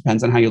bad. Just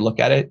depends on how you look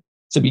at it.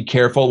 So be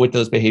careful with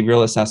those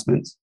behavioral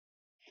assessments.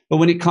 But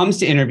when it comes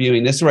to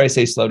interviewing, this is where I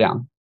say slow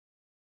down.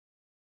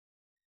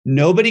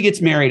 Nobody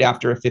gets married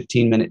after a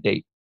 15-minute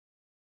date.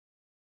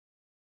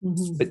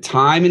 Mm-hmm. But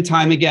time and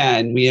time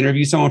again, we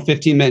interview someone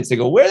 15 minutes. They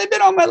go, where have they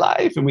been all my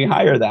life? And we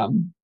hire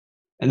them.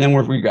 And then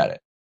we regret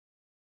it.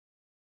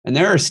 And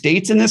there are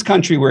states in this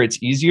country where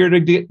it's easier to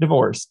get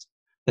divorced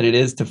than it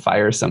is to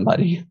fire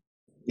somebody.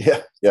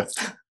 Yeah.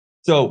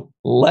 So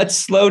let's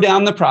slow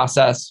down the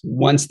process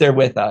once they're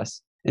with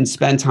us and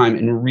spend time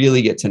and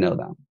really get to know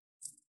them.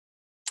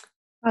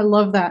 I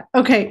love that.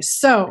 Okay.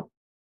 So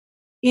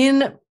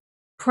in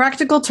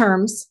practical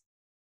terms,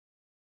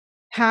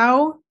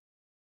 we're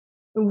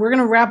going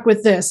to wrap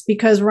with this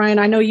because Ryan,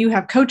 I know you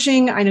have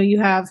coaching. I know you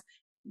have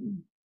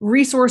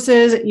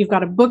resources. You've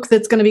got a book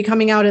that's going to be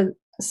coming out in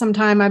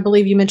sometime. I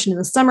believe you mentioned in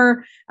the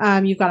summer.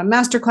 You've got a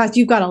masterclass.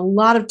 You've got a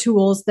lot of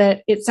tools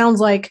that it sounds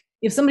like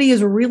if somebody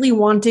is really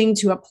wanting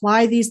to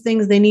apply these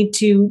things, they need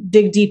to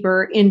dig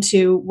deeper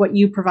into what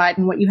you provide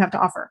and what you have to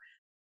offer.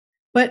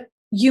 But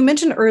you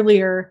mentioned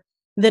earlier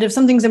that if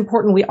something's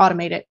important, we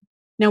automate it.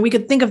 Now, we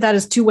could think of that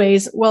as two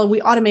ways. Well, we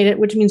automate it,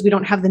 which means we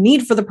don't have the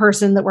need for the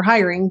person that we're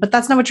hiring, but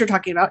that's not what you're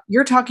talking about.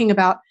 You're talking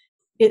about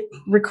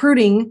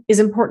recruiting is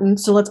important,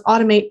 so let's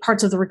automate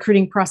parts of the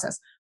recruiting process.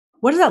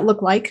 What does that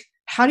look like?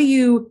 How do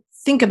you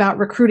think about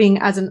recruiting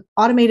as an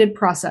automated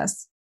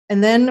process?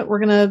 And then we're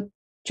going to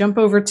jump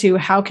over to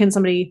how can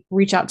somebody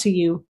reach out to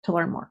you to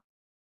learn more?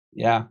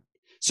 Yeah.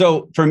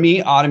 So for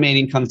me,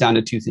 automating comes down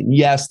to two things.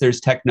 Yes, there's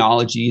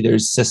technology,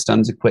 there's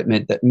systems,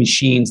 equipment,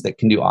 machines that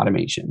can do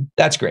automation.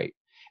 That's great.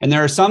 And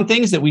there are some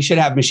things that we should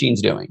have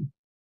machines doing.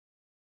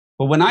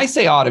 But when I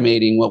say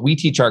automating, what we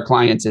teach our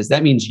clients is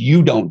that means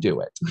you don't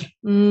do it.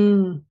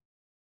 Mm.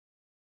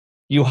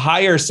 You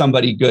hire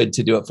somebody good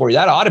to do it for you.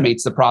 That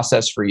automates the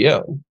process for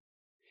you.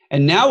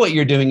 And now what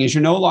you're doing is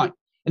you're no longer,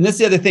 and that's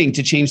the other thing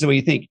to change the way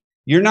you think.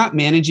 You're not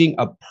managing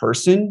a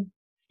person,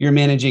 you're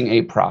managing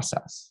a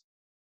process.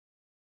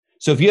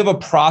 So if you have a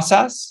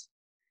process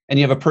and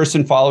you have a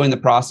person following the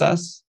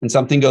process and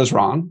something goes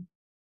wrong,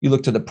 you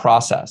look to the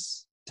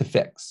process to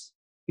fix.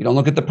 You don't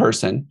look at the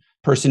person.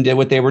 Person did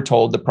what they were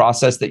told, the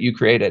process that you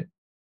created.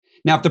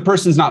 Now, if the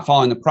person's not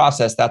following the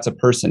process, that's a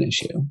person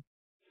issue.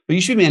 But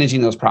you should be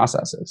managing those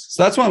processes.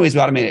 So that's one of the ways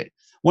we automate it.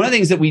 One of the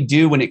things that we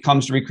do when it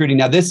comes to recruiting,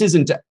 now this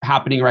isn't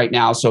happening right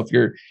now. So if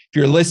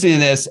you're listening to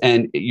this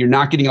and you're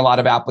not getting a lot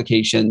of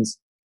applications,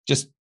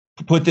 just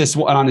put this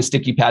one on a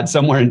sticky pad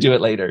somewhere and do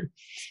it later.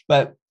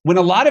 But when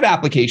a lot of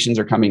applications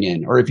are coming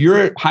in, or if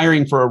you're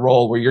hiring for a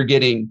role where you're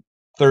getting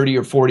 30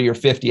 or 40 or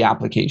 50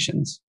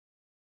 applications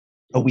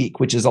a week,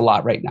 which is a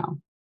lot right now,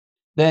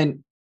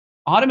 then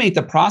automate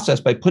the process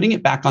by putting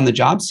it back on the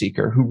job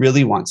seeker who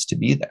really wants to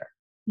be there.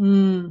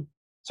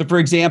 So for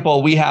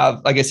example, we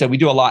have, like I said, we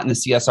do a lot in the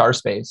CSR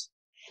space.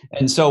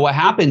 And so what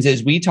happens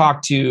is we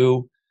talk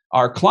to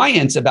our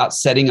clients about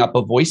setting up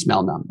a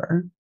voicemail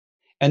number.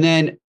 And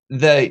then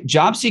the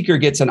job seeker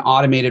gets an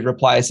automated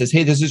reply that says,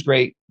 hey, this is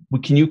great.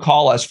 Can you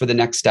call us for the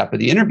next step of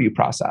the interview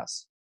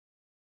process?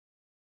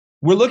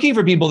 We're looking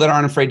for people that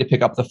aren't afraid to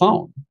pick up the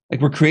phone.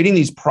 Like we're creating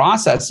these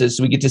processes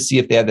so we get to see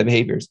if they have the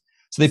behaviors.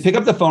 So they pick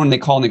up the phone and they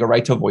call and they go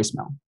right to a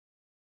voicemail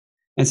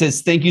and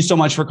says, thank you so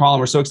much for calling.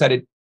 We're so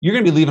excited. You're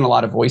going to be leaving a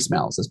lot of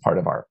voicemails as part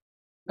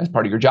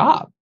of your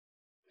job.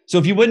 So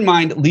if you wouldn't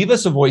mind, leave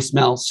us a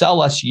voicemail,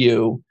 sell us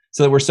you,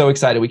 so that we're so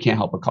excited we can't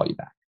help but call you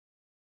back.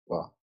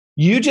 Wow.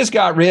 You just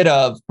got rid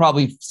of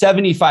probably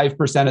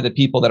 75% of the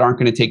people that aren't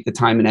going to take the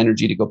time and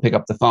energy to go pick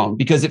up the phone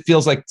because it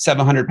feels like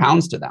 700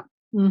 pounds to them.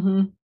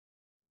 Mm-hmm.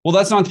 Well,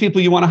 that's not the people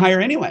you want to hire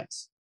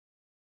anyways.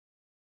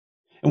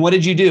 And what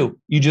did you do?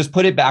 You just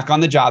put it back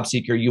on the job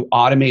seeker. You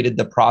automated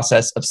the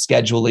process of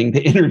scheduling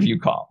the interview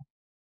call.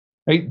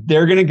 Right?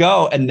 They're going to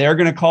go and they're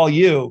going to call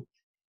you.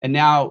 And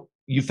now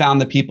you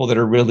found the people that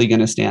are really going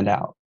to stand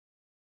out.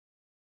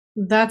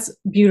 That's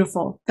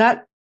beautiful.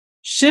 That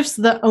shifts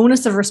the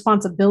onus of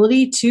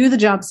responsibility to the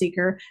job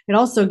seeker. It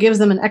also gives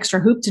them an extra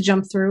hoop to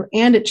jump through,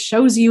 and it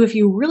shows you if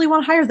you really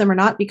want to hire them or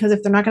not, because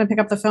if they're not going to pick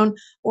up the phone,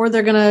 or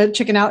they're going to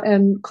chicken out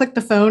and click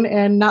the phone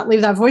and not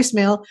leave that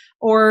voicemail,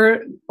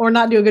 or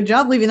not do a good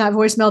job leaving that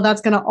voicemail,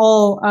 that's going to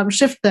all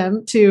shift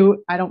them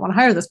to, I don't want to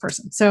hire this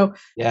person. So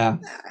yeah,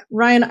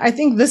 Ryan, I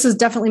think this has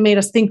definitely made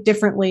us think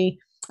differently.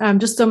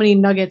 Just so many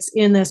nuggets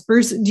in this.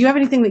 Bruce, do you have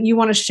anything that you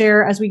want to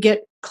share as we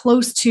get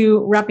close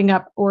to wrapping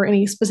up, or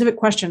any specific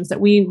questions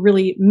that we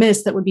really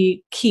missed that would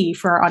be key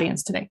for our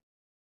audience today?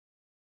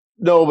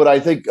 No, but I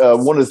think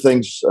one of the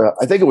things,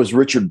 I think it was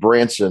Richard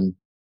Branson,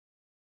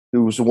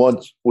 who was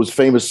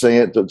famous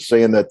saying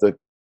that the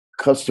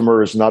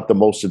customer is not the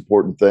most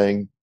important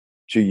thing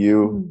to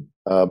you.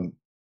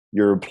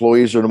 Your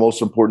employees are the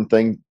most important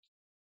thing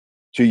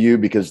to you,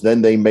 because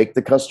then they make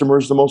the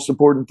customers the most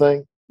important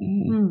thing.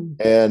 Mm-hmm.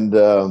 And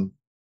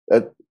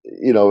that,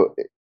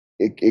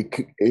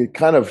 it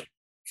kind of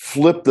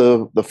flipped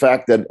the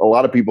fact that a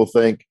lot of people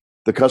think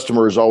the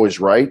customer is always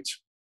right,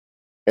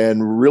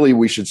 and really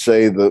we should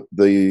say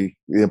the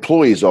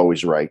employee is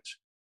always right.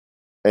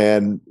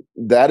 And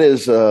that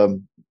is,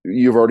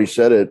 you've already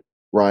said it,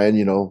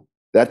 Ryan.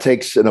 That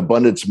takes an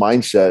abundance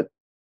mindset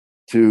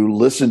to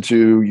listen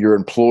to your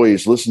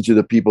employees, listen to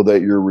the people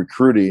that you're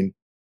recruiting,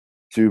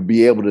 to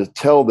be able to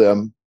tell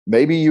them.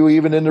 Maybe you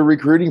even in the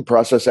recruiting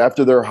process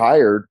after they're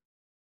hired,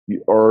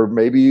 or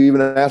maybe you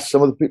even ask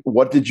some of the people,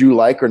 what did you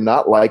like or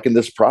not like in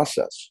this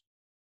process?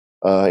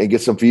 And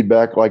get some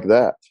feedback like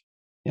that.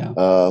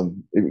 Yeah.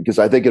 Because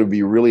I think it would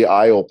be really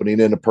eye-opening,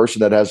 and a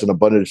person that has an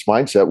abundance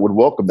mindset would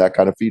welcome that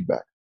kind of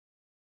feedback.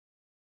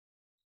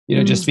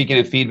 Just speaking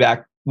of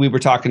feedback, we were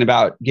talking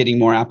about getting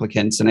more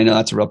applicants, and I know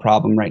that's a real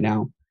problem right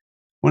now.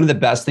 One of the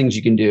best things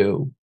you can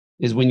do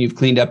is when you've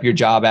cleaned up your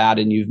job ad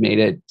and you've made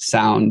it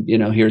sound,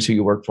 here's who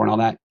you work for and all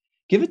that,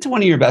 give it to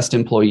one of your best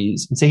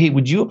employees and say, hey,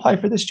 would you apply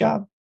for this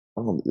job?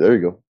 Oh, there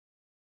you go.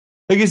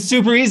 Like, it's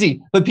super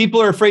easy, but people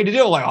are afraid to do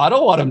it. Like, I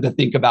don't want them to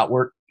think about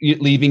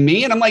leaving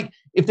me. And I'm like,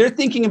 if they're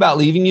thinking about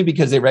leaving you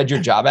because they read your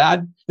job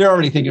ad, they're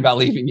already thinking about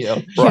leaving you.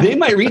 Right. They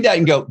might read that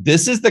and go,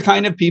 this is the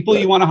kind of people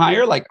you want to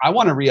hire. Like, I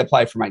want to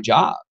reapply for my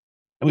job.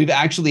 And we've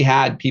actually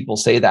had people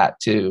say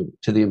that to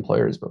the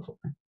employers before.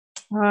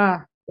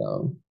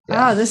 So,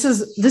 yeah. This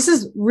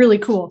is really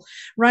cool.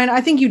 Ryan,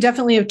 I think you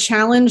definitely have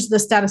challenged the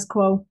status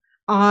quo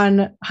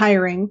on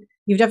hiring.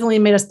 You've definitely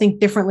made us think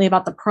differently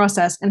about the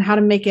process and how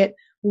to make it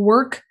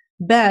work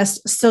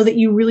best so that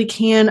you really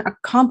can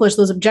accomplish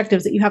those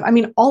objectives that you have. I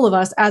mean, all of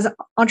us as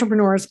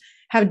entrepreneurs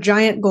have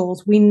giant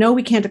goals. We know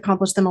we can't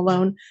accomplish them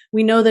alone.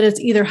 We know that it's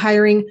either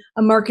hiring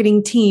a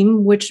marketing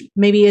team, which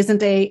maybe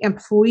isn't a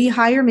employee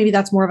hire. Maybe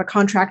that's more of a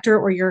contractor,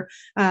 or you're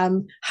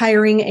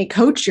hiring a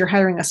coach, you're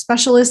hiring a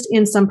specialist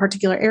in some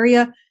particular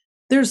area.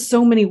 There's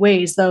so many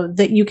ways, though,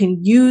 that you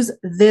can use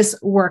this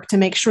work to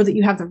make sure that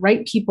you have the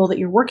right people that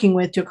you're working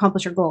with to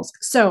accomplish your goals.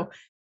 So,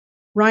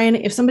 Ryan,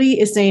 if somebody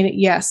is saying,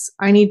 yes,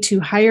 I need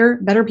to hire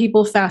better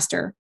people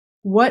faster,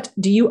 what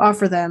do you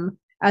offer them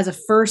as a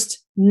first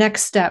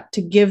next step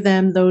to give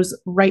them those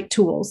right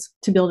tools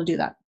to be able to do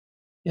that?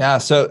 Yeah.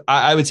 So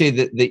I would say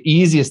that the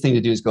easiest thing to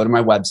do is go to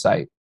my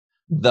website,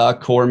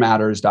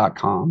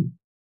 thecorematters.com,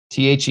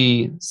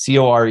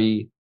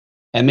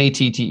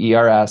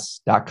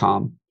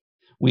 thecorematters.com.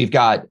 We've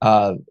got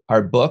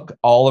our book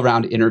all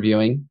around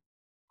interviewing.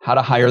 how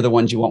to hire the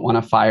ones you won't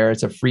want to fire.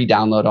 It's a free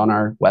download on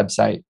our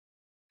website.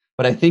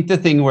 But I think the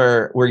thing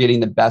where we're getting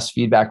the best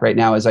feedback right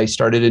now is I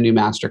started a new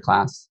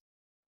masterclass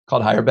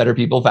called Hire Better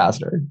People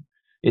Faster.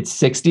 It's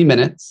 60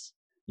 minutes.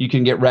 You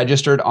can get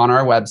registered on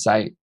our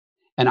website.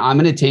 And I'm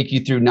going to take you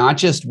through not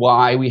just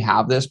why we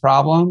have this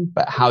problem,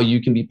 but how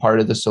you can be part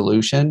of the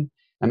solution.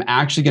 I'm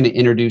actually going to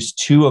introduce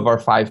 2 of our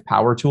 5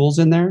 power tools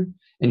in there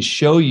and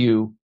show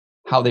you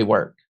how they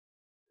work.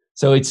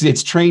 So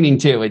it's training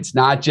too. It's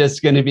not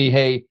just going to be,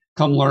 hey,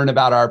 come learn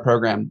about our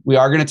program. We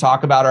are going to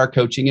talk about our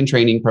coaching and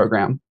training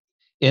program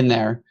in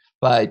there,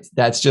 but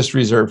that's just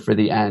reserved for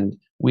the end.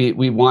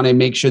 We want to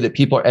make sure that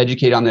people are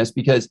educated on this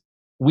because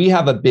we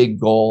have a big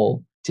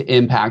goal to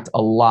impact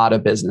a lot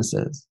of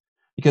businesses.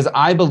 Because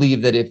I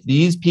believe that if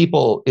these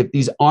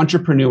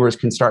entrepreneurs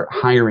can start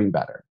hiring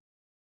better,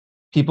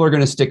 people are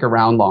going to stick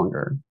around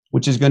longer,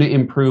 which is going to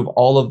improve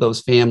all of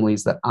those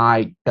families that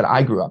I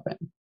grew up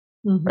in,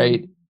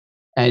 right?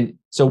 And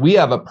so we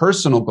have a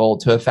personal goal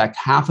to affect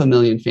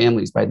 500,000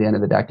 families by the end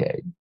of the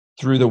decade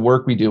through the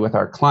work we do with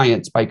our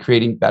clients by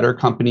creating better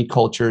company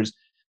cultures,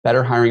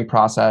 better hiring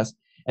process,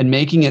 and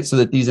making it so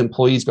that these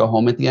employees go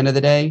home at the end of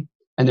the day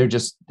and they're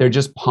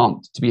just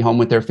pumped to be home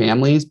with their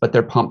families, but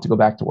they're pumped to go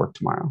back to work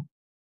tomorrow.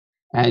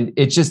 And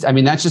it's just,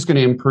 that's just going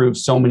to improve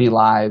so many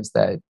lives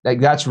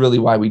that's really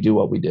why we do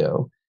what we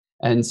do.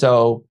 And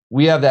so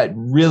we have that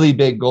really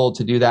big goal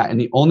to do that.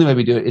 And the only way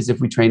we do it is if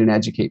we train and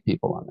educate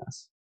people on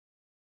this.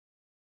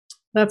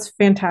 That's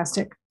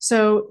fantastic.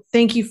 So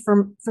thank you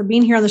for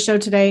being here on the show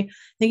today.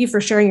 Thank you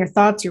for sharing your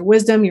thoughts, your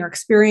wisdom, your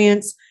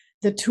experience,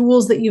 the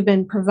tools that you've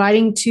been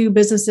providing to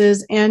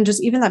businesses, and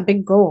just even that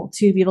big goal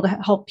to be able to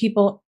help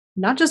people,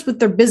 not just with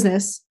their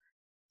business,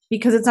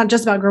 because it's not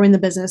just about growing the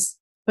business,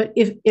 but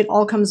if it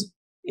all comes,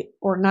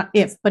 or not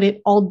if, but it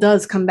all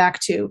does come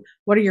back to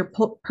what are your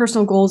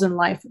personal goals in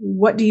life?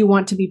 What do you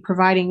want to be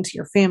providing to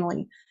your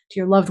family, to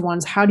your loved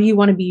ones? How do you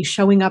want to be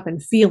showing up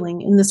and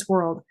feeling in this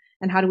world?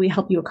 And how do we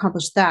help you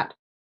accomplish that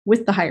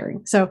with the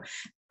hiring? So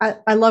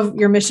I love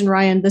your mission,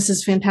 Ryan. This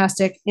is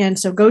fantastic. And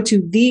so go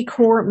to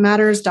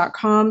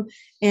thecorematters.com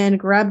and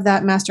grab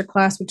that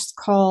masterclass, which is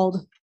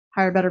called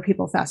Hire Better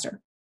People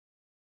Faster.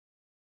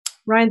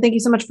 Ryan, thank you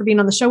so much for being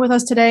on the show with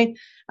us today.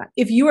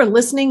 If you are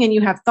listening and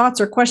you have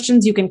thoughts or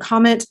questions, you can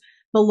comment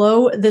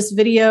below this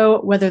video,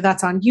 whether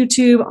that's on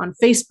YouTube, on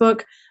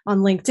Facebook, on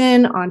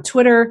LinkedIn, on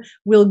Twitter.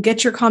 We'll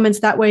get your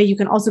comments that way. You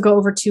can also go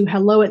over to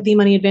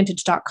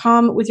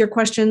hello@themoneyadvantage.com with your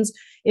questions.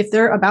 If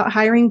they're about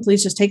hiring,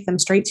 please just take them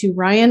straight to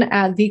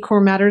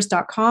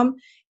ryan@thecorematters.com.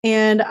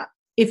 And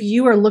if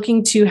you are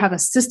looking to have a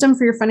system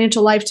for your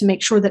financial life to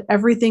make sure that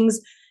everything's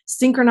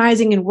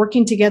synchronizing and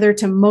working together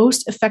to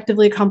most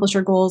effectively accomplish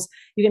your goals,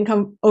 you can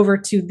come over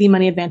to The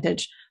Money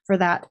Advantage for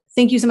that.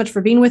 Thank you so much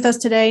for being with us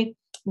today.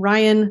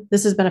 Ryan,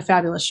 this has been a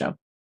fabulous show.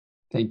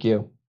 Thank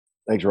you.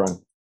 Thanks, Ryan.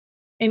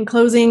 In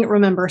closing,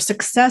 remember,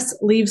 success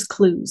leaves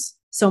clues.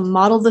 So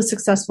model the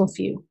successful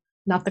few,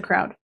 not the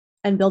crowd,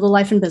 and build a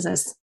life and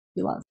business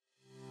you love.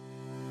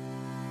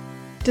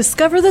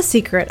 Discover the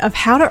secret of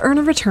how to earn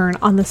a return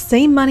on the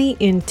same money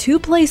in 2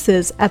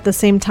 places at the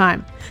same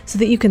time so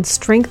that you can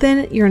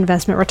strengthen your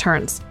investment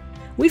returns.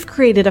 We've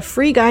created a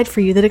free guide for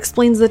you that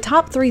explains the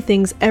top 3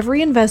 things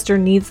every investor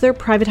needs their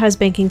privatized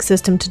banking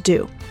system to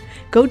do.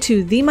 Go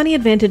to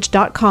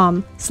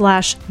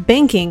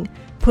themoneyadvantage.com/banking,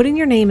 put in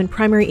your name and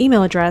primary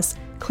email address,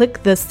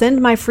 click the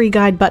Send My Free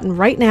Guide button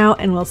right now,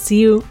 and we'll see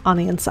you on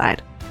the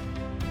inside.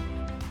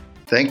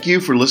 Thank you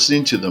for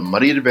listening to the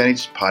Money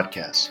Advantage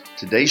podcast.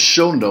 Today's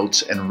show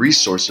notes and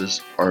resources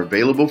are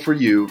available for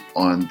you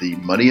on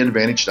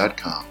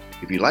themoneyadvantage.com.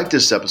 If you like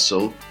this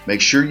episode,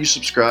 make sure you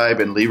subscribe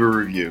and leave a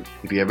review.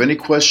 If you have any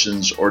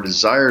questions or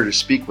desire to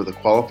speak with a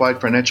qualified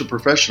financial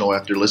professional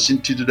after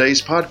listening to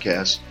today's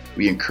podcast,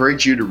 we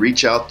encourage you to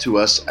reach out to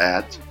us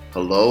at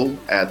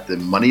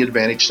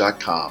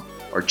hello@themoneyadvantage.com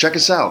or check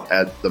us out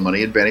at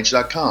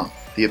themoneyadvantage.com.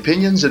 The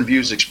opinions and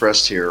views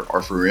expressed here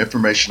are for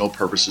informational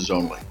purposes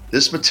only.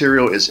 This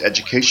material is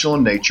educational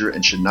in nature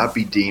and should not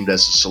be deemed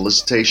as a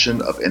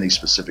solicitation of any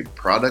specific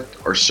product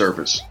or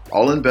service.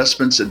 All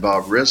investments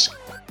involve risk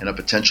and a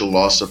potential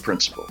loss of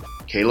principal.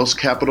 Kalos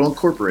Capital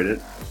Incorporated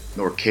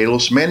nor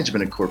Kalos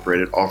Management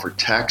Incorporated offer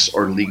tax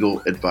or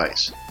legal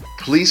advice.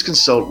 Please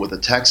consult with a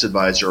tax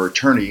advisor or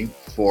attorney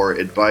for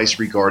advice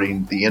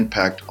regarding the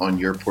impact on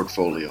your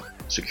portfolio.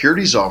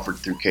 Securities offered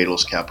through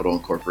Kalos Capital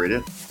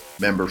Incorporated,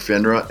 member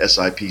FINRA,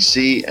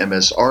 SIPC,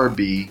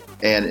 MSRB,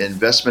 and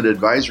investment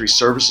advisory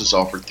services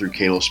offered through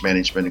Kalos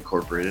Management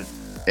Incorporated,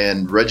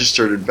 and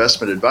registered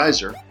investment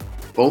advisor,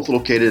 both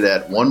located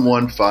at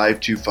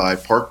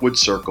 11525 Parkwood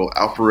Circle,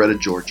 Alpharetta,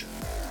 Georgia.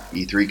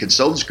 E3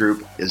 Consultants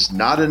Group is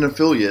not an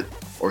affiliate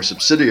or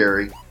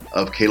subsidiary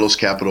of Kalos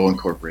Capital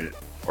Incorporated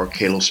or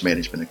Kalos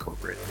Management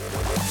Incorporated.